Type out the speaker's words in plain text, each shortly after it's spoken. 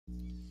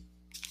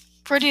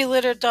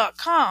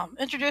PrettyLitter.com,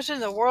 introducing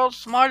the world's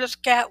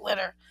smartest cat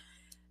litter.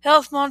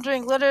 Health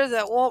monitoring litter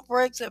that won't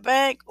break the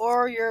bank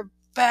or your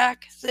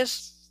back.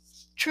 This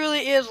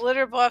truly is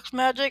litter box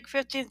magic.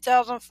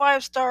 15,000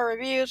 5-star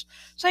reviews.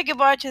 Say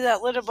goodbye to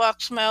that litter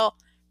box smell.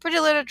 Pretty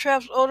Litter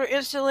traps odor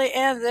instantly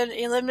and then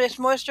eliminates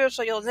moisture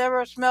so you'll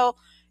never smell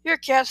your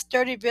cat's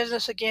dirty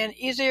business again.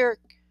 Easier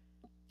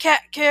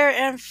cat care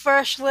and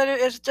fresh litter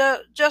is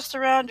just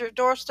around your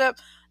doorstep.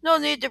 No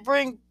need to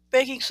bring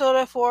baking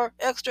soda for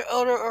extra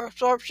odor or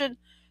absorption.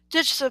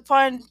 Ditch the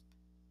pine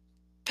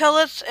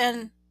pellets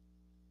and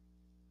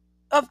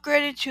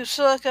upgrading to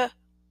silica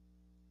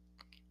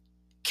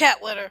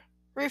cat litter.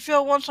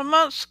 Refill once a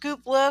month,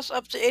 scoop less,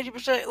 up to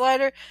 80%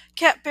 lighter.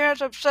 Cat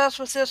parents are obsessed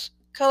with this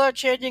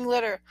color-changing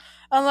litter.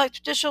 Unlike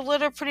traditional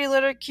litter, Pretty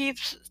Litter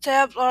keeps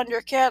tabs on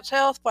your cat's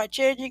health by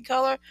changing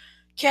color.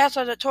 Cats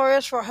are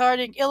notorious for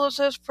hiding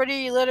illnesses.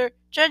 Pretty Litter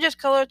changes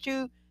color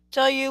to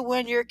tell you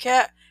when your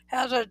cat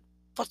has a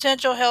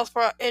potential health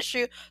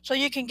issue so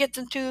you can get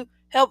them to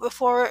help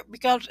before it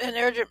becomes an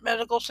urgent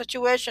medical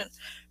situation.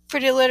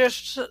 Pretty Litter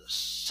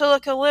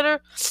silica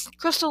litter,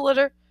 crystal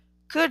litter,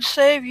 could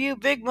save you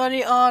big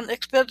money on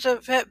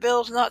expensive vet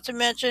bills, not to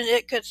mention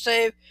it could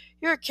save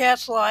your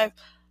cat's life.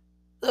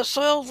 The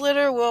soiled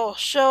litter will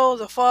show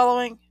the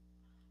following: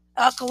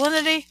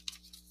 alkalinity.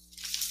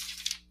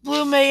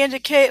 Blue may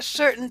indicate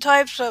certain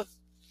types of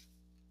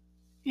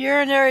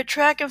urinary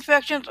tract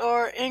infections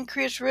or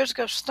increased risk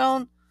of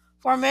stone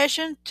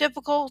formation.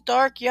 Typical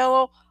dark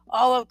yellow,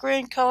 olive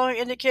green coloring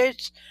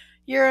indicates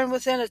urine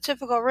within a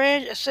typical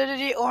range.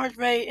 Acidity orange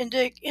may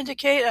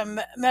indicate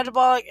a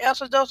metabolic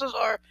acidosis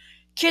or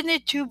kidney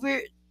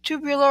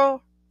tubular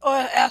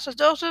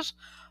acidosis.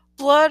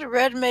 Blood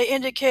red may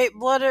indicate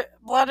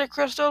bladder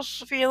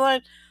crystals,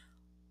 feline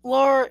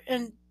lower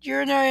and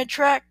urinary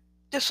tract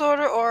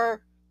disorder,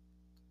 or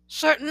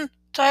certain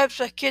types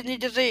of kidney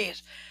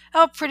disease.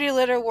 How Pretty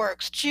Litter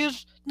works: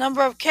 choose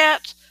number of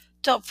cats,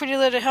 tell Pretty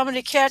Litter how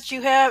many cats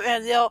you have,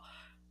 and they'll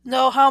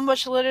know how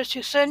much litter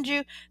to send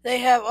you. They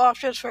have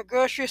options for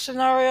grocery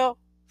scenario.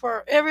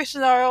 For every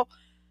scenario,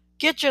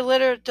 get your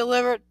litter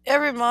delivered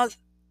every month.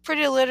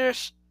 Pretty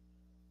Litter's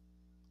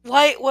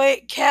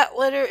lightweight cat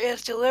litter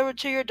is delivered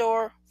to your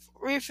door.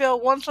 Refill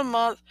once a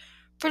month.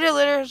 Pretty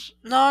Litter's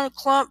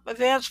non-clump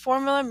advanced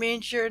formula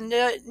means you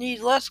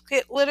need less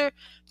litter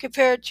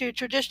compared to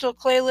traditional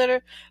clay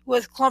litter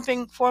with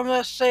clumping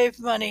formulas. Save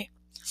money.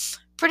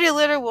 Pretty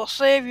Litter will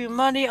save you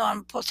money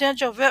on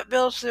potential vet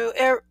bills through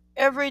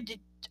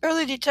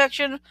early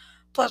detection,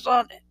 plus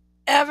on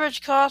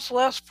average cost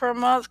less per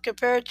month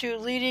compared to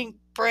leading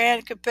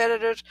brand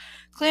competitors.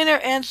 Cleaner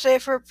and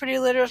safer. Pretty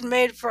Litter is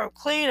made from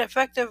clean,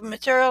 effective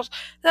materials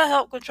that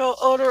help control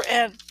odor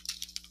and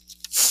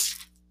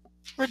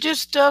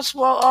reduce dust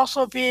while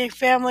also being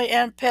family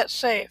and pet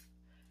safe.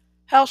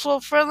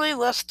 Household friendly,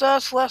 less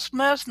dust, less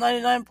mess,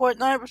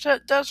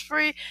 99.9% dust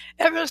free.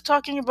 Everyone's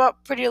talking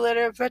about Pretty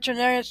Litter.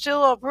 Veterinarian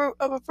seal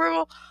of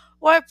approval.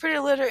 Why Pretty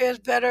Litter is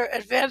better: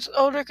 advanced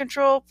odor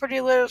control. Pretty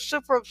Litter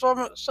super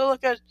absorbent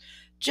silica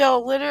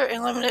gel litter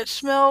eliminates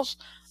smells.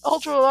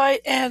 Ultralight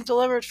and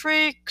delivered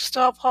free.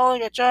 Stop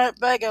hauling a giant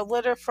bag of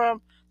litter from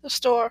the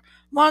store.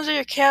 Monitor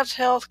your cat's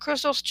health.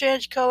 Crystals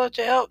change color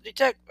to help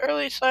detect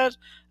early signs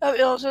of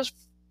illnesses.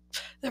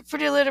 The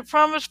Pretty Litter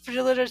promise: Pretty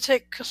Litter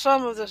take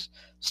some of the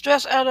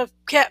stress out of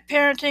cat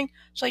parenting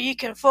so you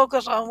can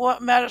focus on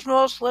what matters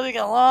most: living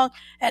a long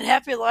and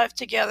happy life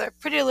together.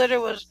 Pretty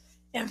Litter was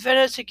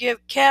invented to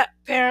give cat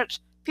parents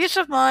peace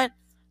of mind,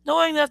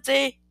 knowing that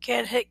they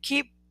can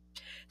keep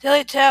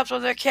daily tabs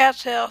on their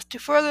cat's health. To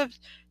further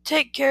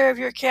take care of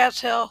your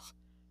cat's health,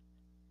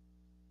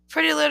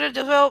 Pretty Litter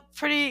developed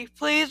Pretty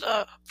Please,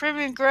 a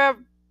premium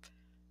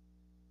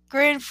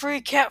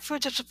grain-free cat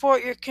food to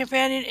support your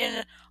companion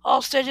in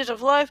all stages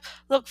of life.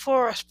 Look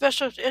for a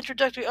special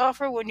introductory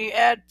offer when you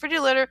add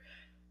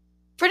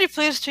Pretty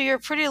Please to your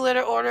Pretty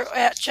Litter order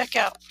at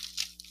checkout.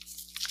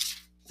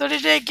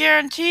 30-day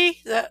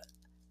guarantee.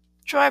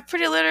 Try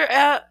Pretty Litter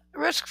at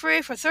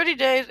risk-free for 30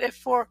 days. If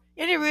for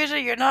any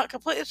reason you're not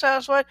completely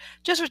satisfied,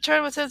 just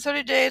return within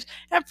 30 days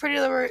and Pretty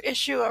Litter will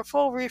issue a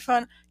full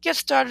refund. Get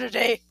started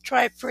today.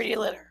 Try Pretty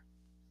Litter.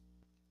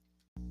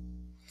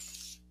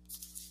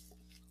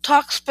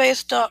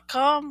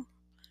 Talkspace.com.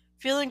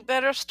 Feeling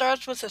better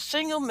starts with a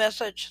single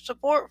message: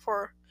 support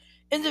for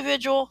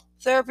individual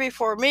therapy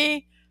for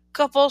me,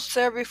 couples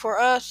therapy for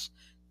us,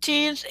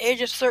 teens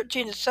ages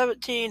 13 to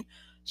 17,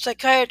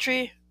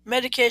 psychiatry,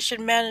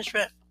 medication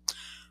management.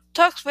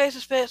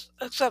 Talkspace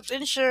accepts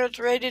insurance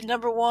rated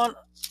 #1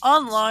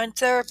 online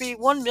therapy,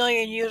 1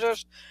 million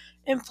users.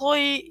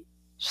 Employee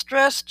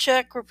stress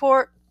check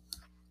report.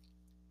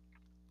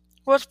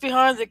 What's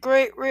behind the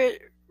great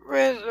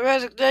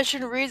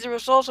resignation? Read the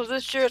results of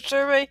this year's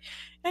survey.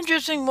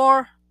 Introducing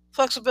more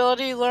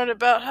flexibility. Learn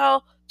about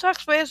how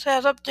Talkspace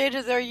has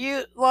updated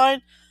their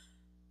line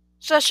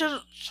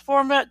sessions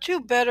format to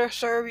better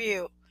serve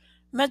you.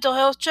 Mental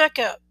health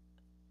checkup.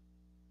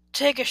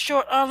 Take a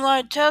short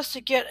online test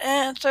to get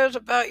answers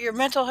about your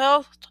mental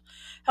health.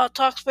 How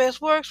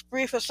Talkspace works.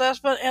 Brief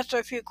assessment. Answer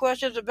a few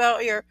questions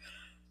about your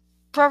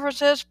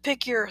Preferences: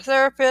 pick your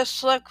therapist,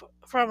 select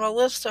from a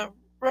list of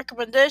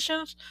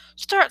recommendations,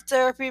 start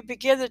therapy,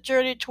 begin the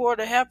journey toward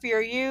a happier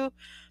you.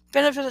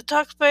 Benefits of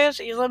Talkspace: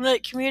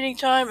 eliminate commuting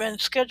time and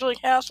scheduling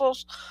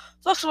hassles,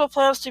 flexible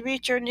plans to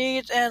meet your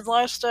needs and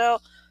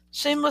lifestyle,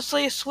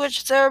 seamlessly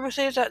switch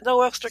therapies at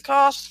no extra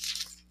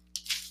cost,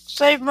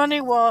 save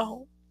money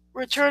while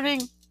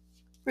returning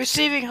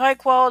receiving high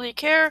quality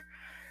care.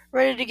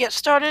 Ready to get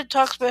started?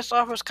 Talkspace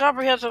offers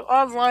comprehensive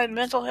online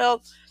mental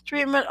health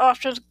treatment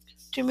options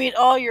to meet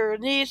all your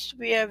needs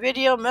via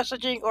video,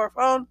 messaging, or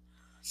phone.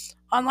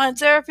 Online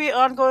therapy,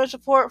 ongoing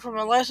support from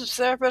a licensed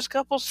therapist,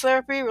 couples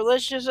therapy,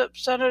 relationship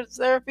centered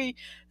therapy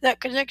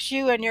that connects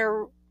you and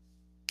your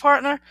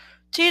partner.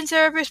 Teen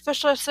therapy,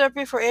 specialized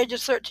therapy for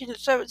ages 13 to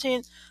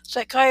 17,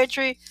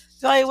 psychiatry,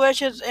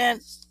 evaluations,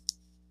 and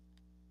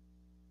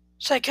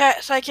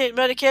psychiatric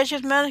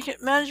medications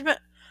management.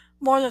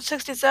 More than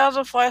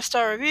 60,000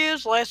 five-star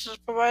reviews.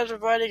 Licensed providers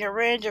providing a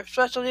range of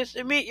specialties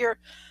to meet your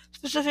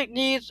specific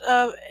needs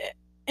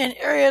in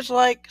areas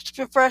like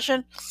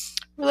depression,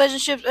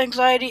 relationships,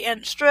 anxiety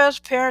and stress,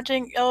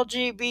 parenting,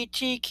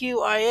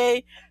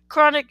 LGBTQIA,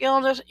 chronic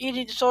illness,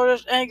 eating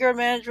disorders, anger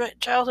management,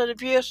 childhood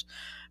abuse,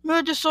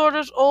 mood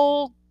disorders,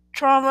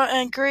 trauma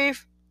and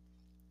grief,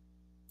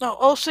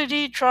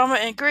 OCD, trauma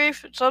and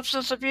grief,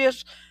 substance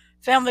abuse,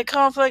 family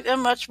conflict,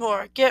 and much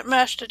more. Get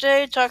matched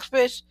today.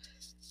 Talkspace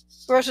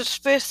versus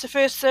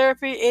face-to-face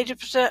therapy.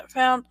 80%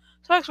 found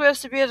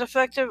Talkspace to be as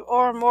effective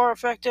or more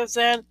effective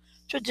than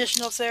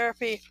traditional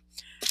therapy.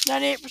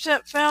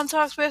 98% found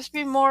Talkspace to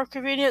be more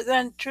convenient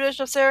than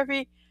traditional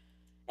therapy.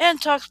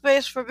 And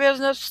Talkspace for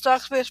business.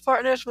 Talkspace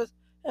partners with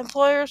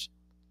employers,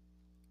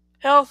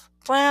 health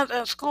plans,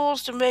 and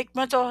schools to make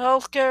mental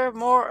health care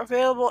more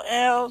available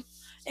and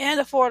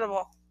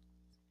affordable.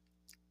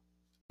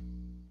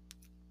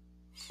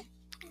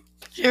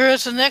 Here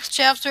is the next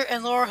chapter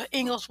in Laura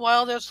Ingalls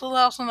Wilder's Little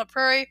House on the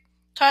Prairie,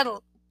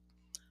 titled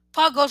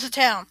Pa Goes to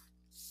Town.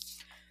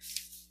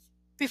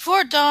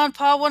 Before dawn,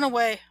 Pa went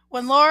away.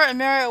 When Laura and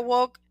Mary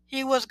awoke,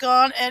 he was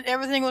gone and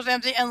everything was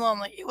empty and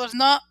lonely. It was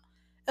not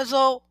as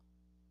though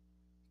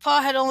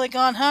Pa had only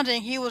gone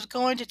hunting. He was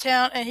going to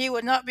town and he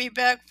would not be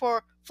back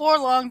for 4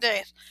 long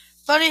days.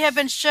 Bunny had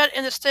been shut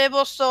in the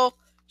stable so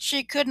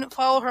she couldn't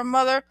follow her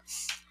mother.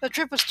 The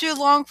trip was too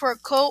long for a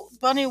colt.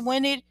 Bunny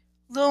whinnied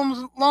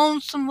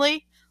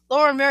lonesomely.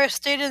 Laura and Mary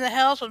stayed in the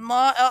house when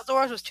Ma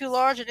outdoors was too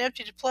large and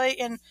empty to play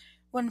in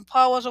when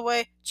Pa was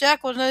away.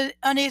 Jack was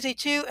uneasy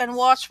too and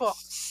watchful.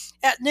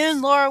 At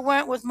noon, Laura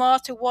went with Ma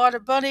to water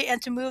Bunny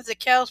and to move the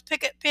cow's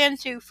picket pen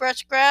to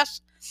fresh grass.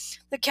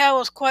 The cow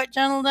was quite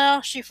gentle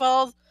now. She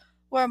followed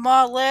where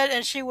Ma led,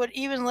 and she would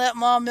even let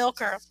Ma milk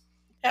her.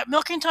 At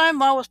milking time,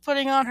 Ma was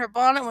putting on her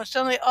bonnet when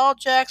suddenly all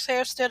Jack's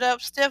hair stood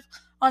up stiff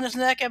on his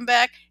neck and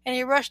back, and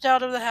he rushed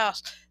out of the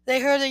house. They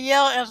heard a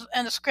yell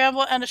and a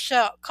scramble and a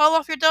shout. "Call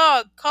off your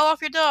dog! Call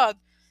off your dog!"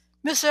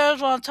 Miss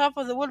Edwards was on top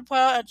of the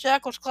woodpile, and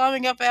Jack was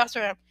climbing up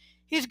after him.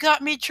 "He's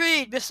got me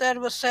treed," Miss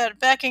Edwards said,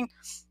 backing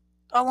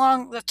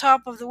along the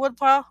top of the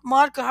woodpile.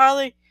 Maud could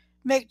hardly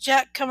make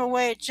Jack come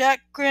away.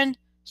 Jack grinned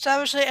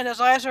savagely, and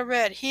his eyes were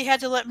red. He had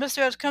to let Mr.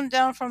 Edwards come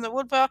down from the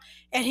woodpile,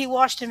 and he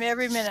watched him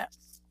every minute.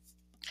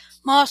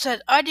 Ma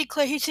said, "I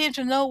declare he seems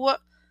to know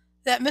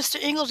that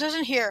Mr. Ingalls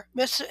isn't here."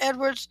 Mr.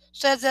 Edwards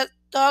said that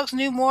dogs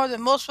knew more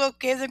than most folk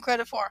gave them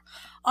credit for.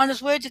 On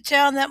his way to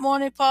town that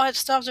morning, Pa had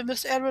stopped at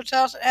Mr. Edwards'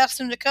 house and asked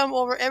him to come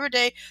over every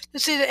day to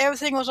see that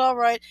everything was all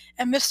right,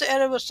 and Mr.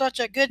 Edwards was such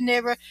a good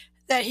neighbor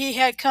that he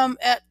had come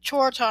at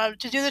chore time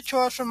to do the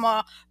chores for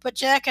Ma, but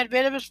Jack had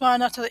made up his mind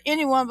not to let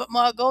anyone but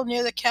Ma go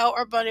near the cow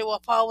or Bunny while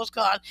Pa was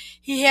gone.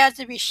 He had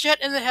to be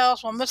shut in the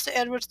house while Mr.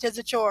 Edwards did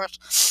the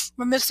chores.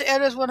 When Mr.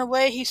 Edwards went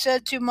away, he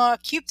said to Ma,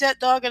 "Keep that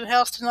dog in the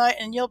house tonight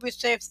and you'll be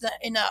safe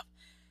enough."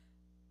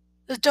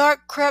 The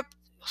dark crept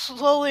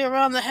slowly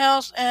around the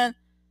house, and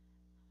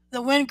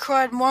the wind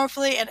cried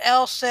mournfully, and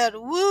Al said,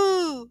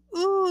 "Woo!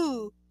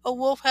 Ooh!" A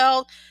wolf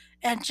howled,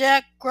 and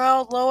Jack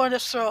growled low in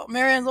his throat.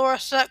 Mary and Laura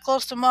sat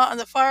close to Ma in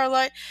the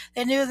firelight.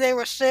 They knew they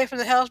were safe in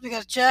the house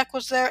because Jack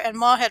was there, and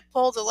Ma had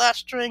pulled the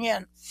latch string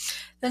in.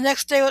 The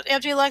next day was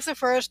empty like the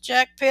first.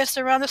 Jack paced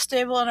around the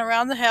stable and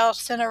around the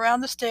house, then around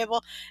the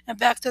stable and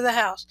back to the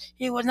house.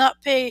 He would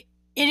not pay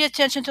any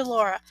attention to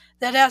Laura.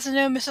 That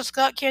afternoon, Mrs.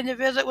 Scott came to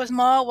visit with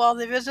Ma. While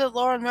they visited,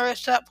 Laura and Mary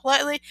sat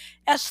politely,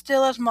 as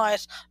still as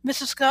mice.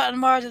 Mrs. Scott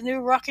admired the new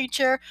rocking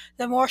chair.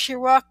 The more she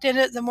rocked in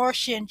it, the more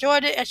she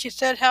enjoyed it, and she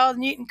said how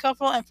neat and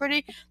comfortable and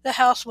pretty the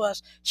house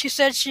was. She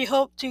said she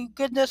hoped to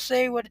goodness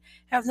they would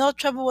have no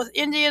trouble with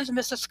Indians.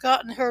 Mrs.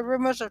 Scott had heard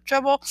rumors of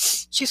trouble.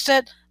 She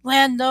said,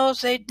 "Land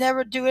knows they'd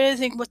never do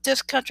anything with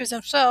this country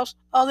themselves.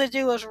 All they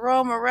do is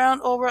roam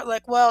around over it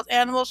like wild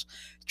animals.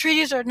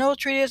 Treaties or no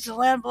treaties, the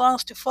land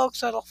belongs to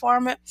folks that'll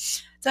farm it.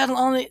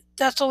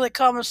 That's only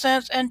common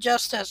sense and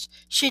justice."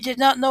 She did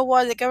not know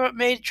why the government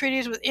made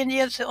treaties with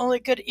Indians. The only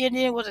good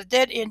Indian was a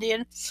dead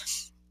Indian.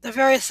 The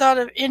very thought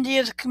of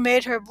Indians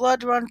made her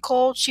blood run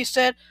cold. She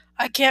said,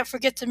 "I can't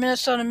forget the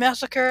Minnesota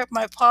massacre.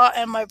 My pa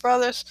and my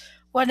brothers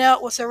went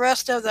out with the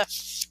rest of the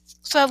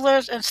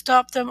settlers and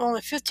stopped them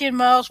only 15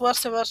 miles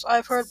west of us.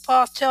 I've heard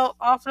Pa tell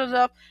often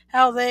enough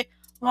how they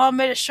Ma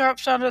made a sharp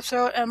sound in her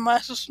throat, and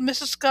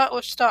Mrs. Scott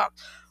would stop.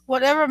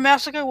 Whatever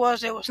massacre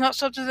was, it was not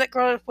something that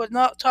grown-ups would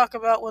not talk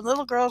about when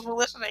little girls were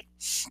listening.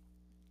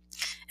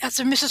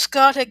 After Mrs.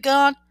 Scott had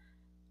gone,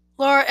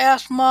 Laura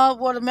asked Ma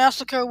what a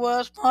massacre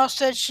was. Ma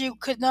said she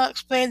could not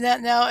explain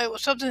that now. It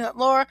was something that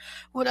Laura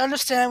would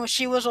understand when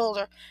she was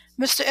older.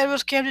 Mr.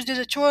 Edwards came to do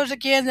the chores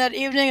again that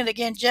evening, and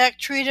again Jack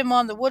treated him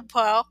on the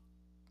woodpile.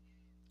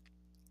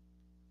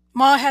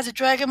 Ma had to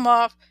drag him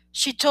off.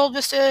 She told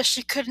Miss Edwards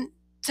she couldn't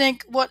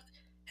think what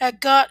had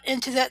got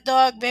into that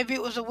dog. Maybe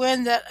it was the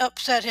wind that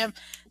upset him.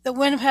 The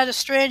wind had a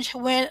strange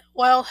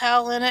wild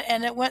howl in it,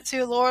 and it went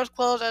through Laura's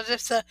clothes as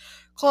if the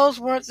clothes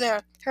weren't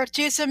there. Her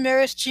teeth and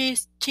Mary's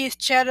teeth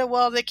chattered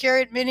while they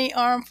carried many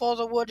armfuls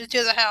of wood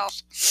into the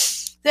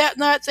house. That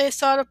night they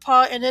thought of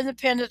Pa and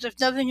Independence. If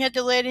nothing had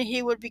delayed him,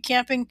 he would be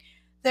camping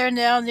there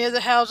now near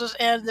the houses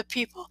and the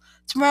people.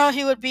 Tomorrow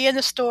he would be in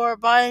the store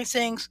buying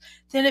things.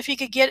 Then if he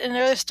could get an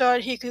early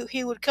start,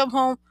 he would come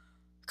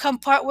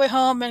part way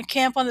home and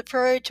camp on the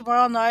prairie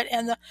tomorrow night,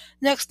 and the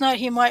next night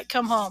he might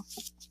come home.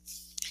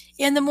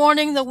 In the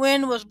morning the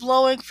wind was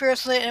blowing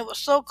fiercely, and it was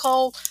so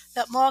cold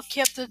that Ma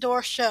kept the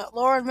door shut.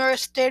 Laura and Mary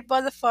stayed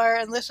by the fire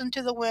and listened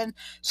to the wind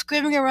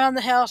screaming around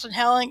the house and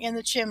howling in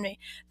the chimney.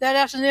 That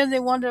afternoon they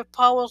wondered if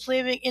Pa was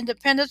leaving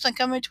Independence and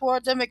coming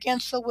toward them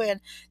against the wind.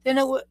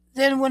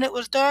 Then when it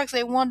was dark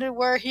they wondered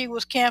where he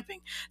was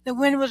camping. The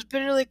wind was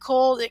bitterly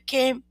cold. It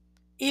came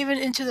even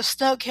into the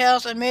snug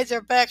house and made their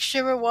backs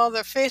shiver while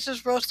their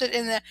faces roasted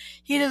in the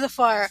heat of the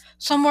fire.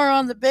 Somewhere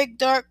on the big,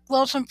 dark,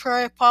 lonesome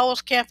prairie, Pa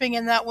was camping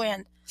in that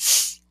wind.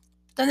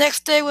 The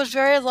next day was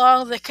very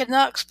long. They could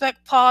not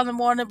expect Pa in the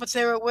morning, but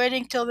they were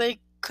waiting till they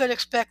could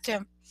expect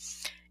him.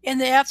 In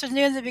the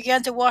afternoon they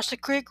began to watch the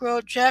creek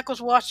road. Jack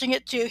was watching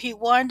it too. He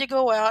whined to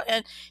go out,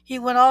 and he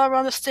went all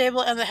around the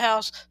stable and the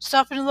house,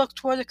 stopping to look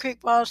toward the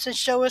creek bottom and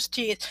show his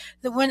teeth.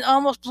 The wind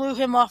almost blew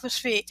him off his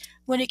feet.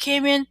 When he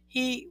came in,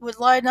 he would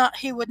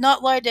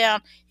not lie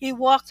down. He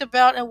walked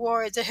about and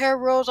worried. The hair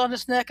rose on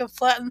his neck and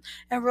flattened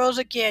and rose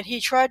again. He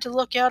tried to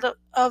look out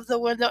of the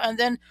window and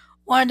then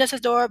whined at the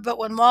door, but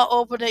when Ma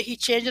opened it, he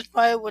changed his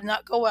mind and would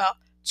not go out.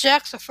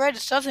 Jack's afraid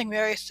of something,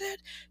 Mary said.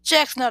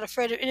 Jack's not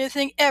afraid of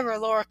anything ever,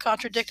 Laura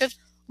contradicted.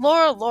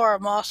 Laura, Laura,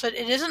 Ma said,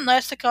 it isn't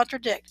nice to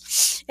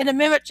contradict. In a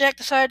minute Jack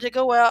decided to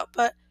go out,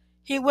 but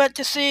he went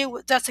to see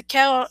that the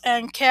cow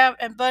and calf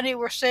and Bunny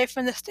were safe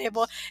in the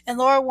stable, and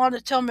Laura wanted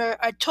to tell Mary,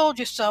 I told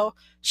you so.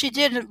 She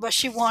didn't, but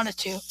she wanted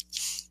to.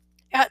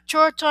 At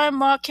chore time,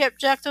 Ma kept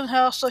Jack in the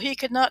house so he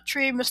could not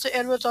tree Mr.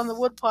 Edwards on the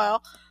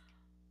woodpile.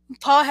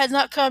 Pa had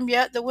not come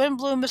yet. The wind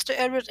blew Mr.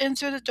 Edwards in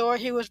through the door.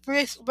 He was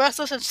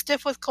breathless and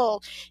stiff with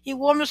cold. He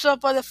warmed himself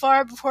by the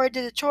fire before he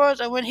did the chores,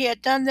 and when he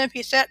had done them,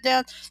 he sat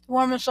down to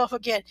warm himself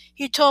again.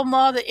 He told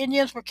Ma the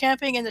Indians were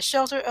camping in the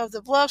shelter of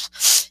the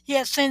bluffs. He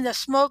had seen the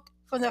smoke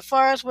from the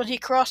fires when he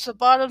crossed the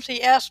bottoms.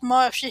 He asked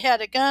Ma if she had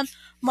a gun.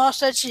 Ma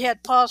said she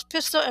had Pa's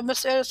pistol, and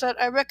Mr. Edwards said,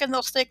 I reckon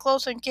they'll stay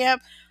close in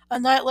camp a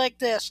night like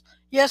this.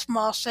 Yes,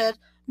 Ma said.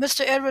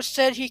 Mr. Edwards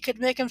said he could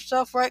make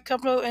himself right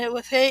comfortable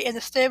with hay in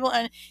the stable,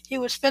 and he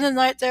would spend the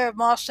night there if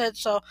Ma said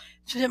so.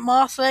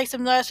 Ma thanked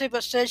him nicely,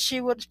 but said she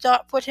would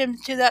not put him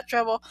to that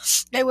trouble.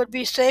 They would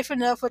be safe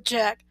enough with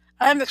Jack.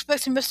 I am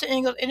expecting Mr.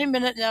 Ingalls any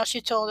minute now,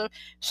 she told him.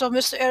 So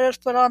Mr. Edwards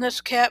put on his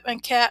coat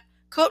and cap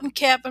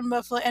and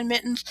muffler and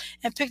mittens,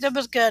 and picked up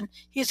his gun.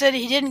 He said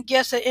he didn't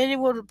guess that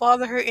anyone would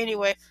bother her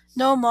anyway.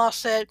 No, Ma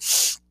said.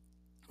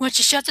 When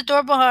she shut the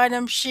door behind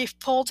him, she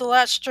pulled the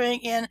latch string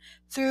in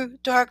through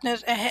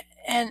darkness,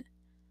 and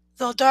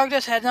though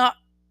darkness had not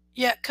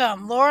yet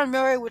come, Laura and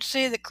Mary would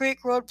see the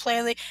creek road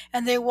plainly,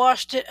 and they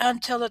watched it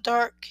until the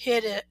dark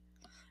hid it.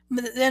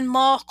 Then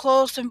Ma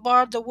closed and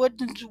barred the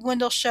wooden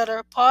window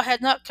shutter. Pa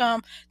had not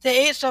come.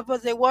 They ate supper,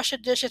 they washed the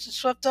dishes and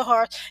swept the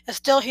hearth, and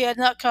still he had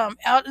not come.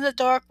 Out in the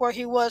dark where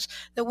he was,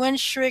 the wind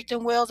shrieked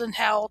and wailed and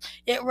howled.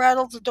 It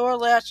rattled the door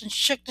latch and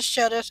shook the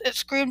shutters. It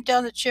screamed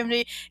down the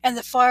chimney, and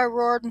the fire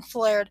roared and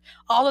flared.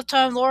 All the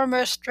time Laura and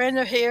Mary strained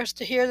their ears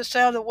to hear the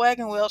sound of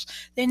wagon wheels.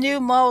 They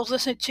knew Ma was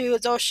listening too,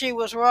 though she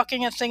was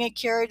rocking and singing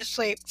Carrie to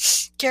sleep.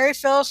 Carrie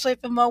fell asleep,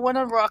 and Ma went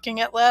on rocking.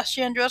 At last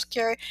she undressed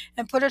Carrie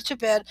and put her to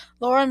bed.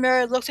 Laura and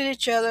Mary looked at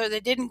each other. They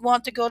didn't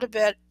want to go to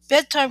bed.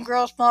 Bedtime,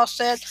 girls, Ma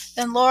said.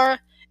 And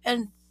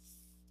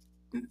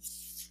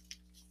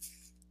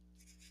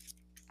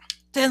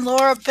then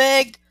Laura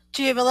begged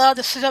to be allowed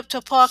to sit up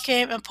till Pa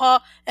came, and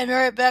Pa and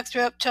Mary backed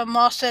her up till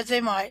Ma said they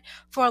might.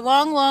 For a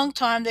long, long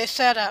time they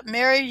sat up.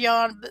 Mary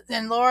yawned,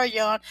 then Laura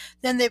yawned,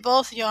 then they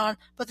both yawned,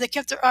 but they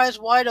kept their eyes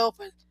wide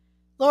open.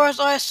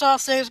 Laura's eyes saw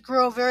things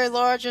grow very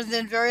large and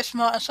then very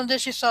small, and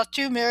sometimes she saw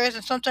two Marys,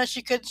 and sometimes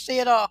she couldn't see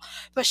at all.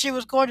 But she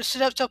was going to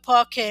sit up till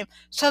Pa came.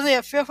 Suddenly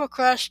a fearful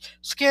crash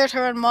scared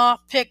her, and Ma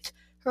picked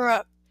her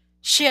up.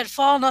 She had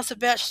fallen off the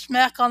bed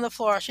smack on the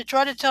floor. She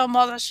tried to tell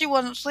Ma that she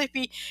wasn't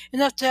sleepy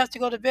enough to have to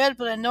go to bed,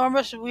 but an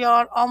enormous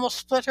yawn almost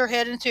split her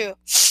head in two.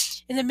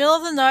 In the middle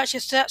of the night she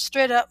sat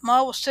straight up.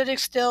 Ma was sitting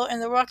still in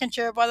the rocking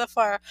chair by the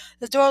fire.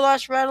 The door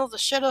latch rattled, the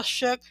shutters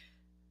shook.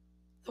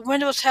 The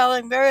wind was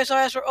howling. Mary's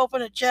eyes were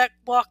open and Jack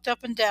walked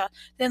up and down.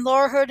 Then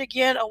Laura heard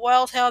again a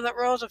wild howl that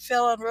rose and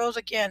fell and rose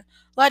again.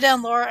 Lie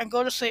down, Laura, and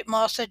go to sleep,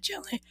 Ma said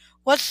gently.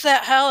 What's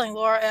that howling?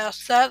 Laura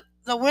asked. That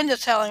the wind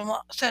is howling,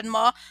 said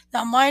Ma.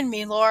 Now mind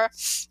me, Laura.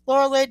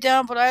 Laura lay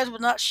down, but her eyes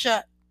would not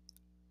shut.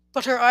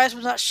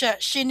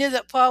 She knew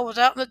that Pa was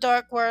out in the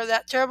dark where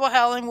that terrible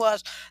howling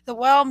was. The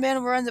wild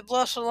men were in the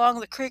bluffs along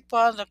the creek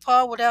bottoms, and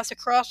Pa would have to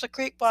cross the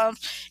creek bottoms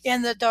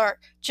in the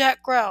dark.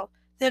 Jack growled.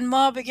 Then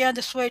Ma began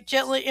to sway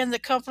gently in the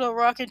comfortable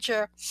rocking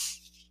chair.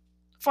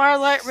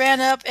 Firelight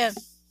ran up and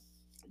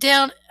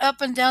down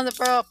the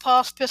barrel of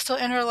Pa's pistol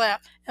in her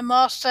lap, and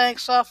Ma sang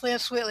softly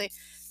and sweetly.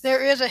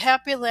 There is a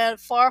happy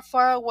land far,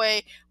 far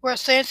away, where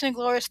saints in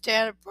glory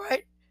stand,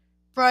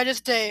 bright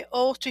as day.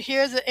 Oh, to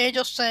hear the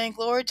angels sing,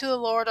 glory to the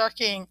Lord our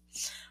King.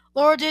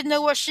 Laura didn't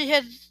know that she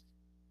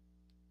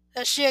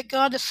had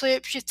gone to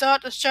sleep. She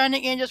thought the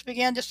shining angels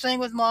began to sing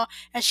with Ma,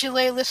 and she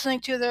lay listening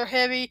to their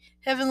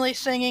heavenly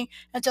singing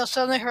until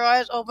suddenly her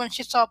eyes opened and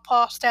she saw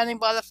Pa standing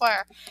by the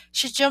fire.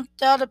 She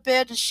jumped out of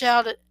bed and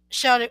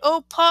shouting,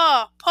 "Oh,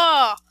 Pa!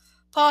 Pa!"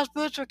 Pa's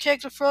boots were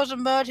caked with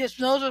frozen mud, his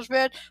nose was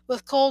red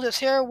with cold, his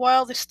hair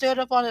wildly stood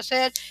up on his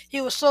head.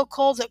 He was so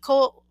cold that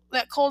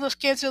coldness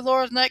came through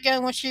Laura's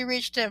nightgown when she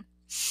reached him.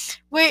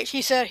 Wait,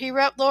 he said. He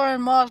wrapped Laura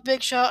in Ma's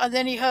big shawl, and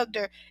then he hugged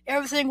her.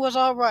 Everything was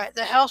all right.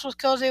 The house was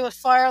cozy with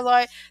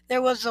firelight.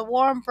 There was the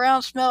warm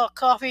brown smell of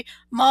coffee.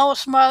 Ma was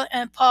smiling,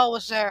 and Pa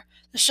was there.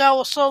 The shawl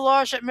was so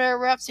large that Mary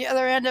wrapped the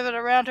other end of it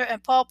around her,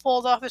 and Pa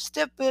pulled off his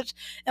stiff boots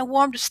and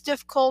warmed his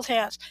stiff, cold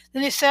hands.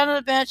 Then he sat on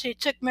the bench, and he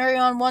took Mary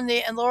on one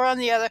knee and Laura on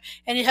the other,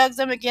 and he hugged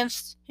them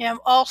against him,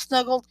 all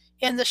snuggled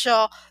in the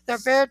shawl, their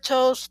bare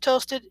toes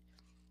toasted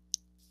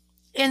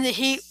in the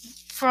heat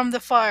from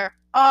the fire.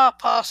 Ah,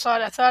 Pa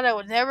sighed, I thought I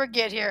would never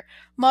get here.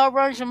 Ma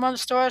rummaged among the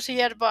stores he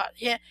had bought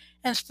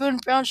and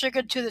spooned brown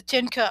sugar to the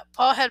tin cup.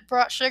 Pa had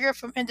brought sugar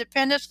from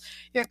Independence.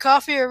 Your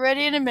coffee are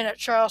ready in a minute,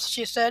 Charles,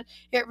 she said.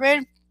 It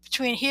rained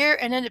between here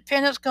and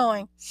Independence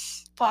going,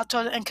 Pa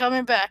told him, and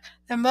coming back.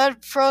 The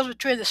mud froze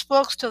between the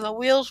spokes till the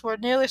wheels were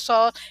nearly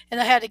solid, and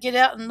I had to get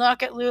out and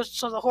knock it loose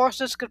so the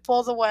horses could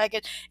pull the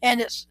wagon, and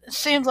it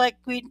seemed like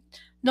we'd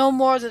no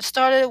more than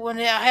started when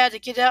I had to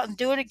get out and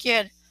do it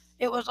again.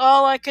 It was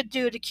all I could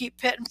do to keep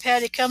Pet and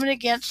Patty coming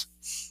against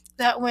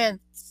that wind.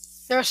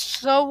 They're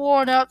so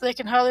worn out they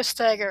can hardly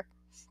stagger.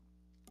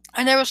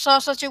 I never saw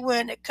such a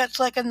wind. It cuts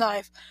like a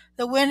knife.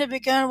 The wind had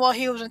begun while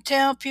he was in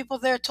town. People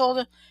there told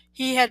him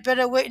he had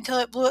better wait until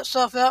it blew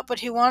itself out, but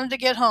he wanted to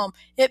get home.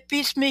 It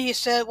beats me, he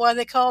said, why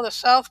they call the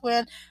south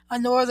wind a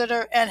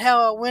northerner and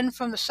how a wind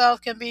from the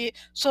south can be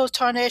so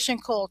tarnation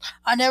cold.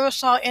 I never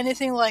saw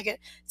anything like it.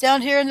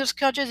 Down here in this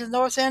country, the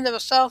north end of a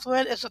south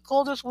wind is the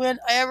coldest wind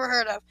I ever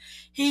heard of.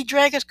 He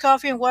drank his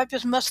coffee and wiped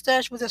his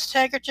mustache with his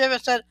handkerchief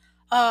and said,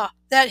 Ah,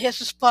 that hits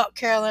the spot,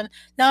 Carolyn.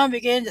 Now I'm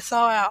beginning to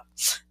thaw out.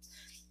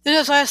 Then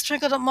his eyes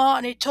twinkled at Ma,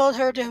 and he told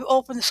her to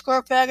open the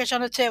square package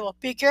on the table.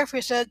 Be careful,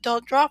 he said.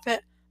 Don't drop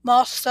it.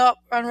 Ma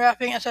stopped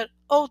unwrapping and said,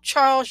 Oh,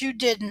 Charles, you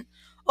didn't.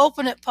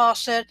 Open it, Pa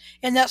said.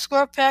 In that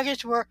square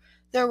package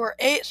there were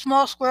 8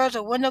 small squares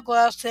of window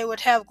glass. They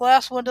would have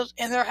glass windows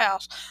in their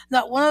house.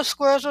 Not one of the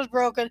squares was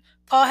broken.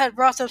 Pa had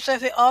brought them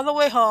safely all the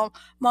way home.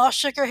 Ma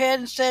shook her head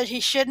and said he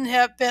shouldn't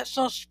have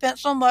spent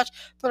so much,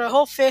 but her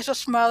whole face was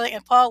smiling,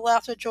 and Pa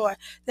laughed with joy.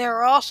 They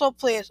were all so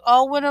pleased.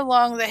 All winter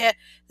long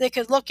they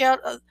could look out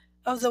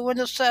of the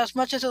windows as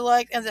much as they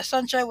liked, and the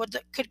sunshine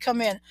could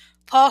come in.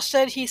 Pa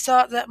said he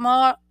thought that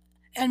Ma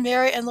and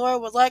Mary and Laura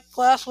would like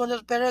glass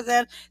windows better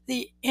than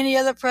any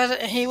other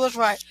present, and he was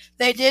right.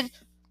 They did,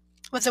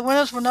 but the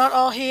windows were not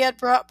all he had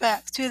brought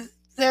back.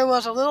 There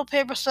was a little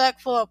paper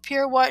sack full of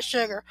pure white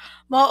sugar.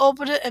 Ma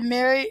opened it, and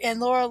Mary and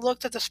Laura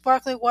looked at the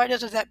sparkling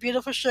whiteness of that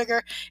beautiful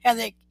sugar, and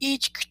they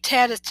each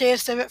had a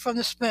taste of it from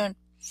the spoon.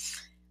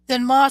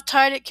 Then Ma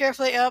tied it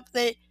carefully up.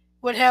 They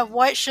would have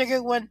white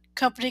sugar when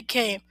company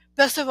came.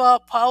 Best of all,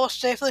 Pa was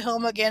safely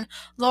home again.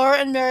 Laura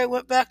and Mary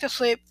went back to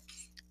sleep,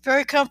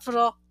 very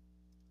comfortable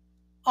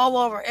all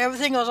over.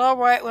 Everything was all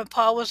right when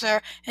Pa was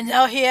there, and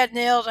now he had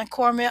nails and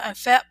cornmeal and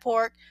fat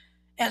pork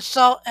and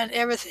salt and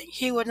everything.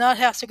 He would not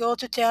have to go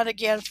to town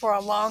again for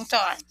a long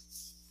time.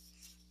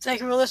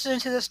 Thank you for listening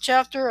to this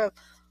chapter of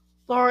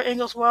Laura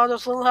Ingalls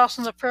Wilder's Little House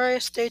on the Prairie.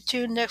 Stay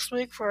tuned next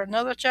week for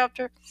another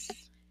chapter.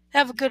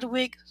 Have a good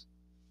week.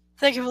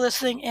 Thank you for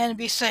listening, and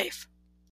be safe.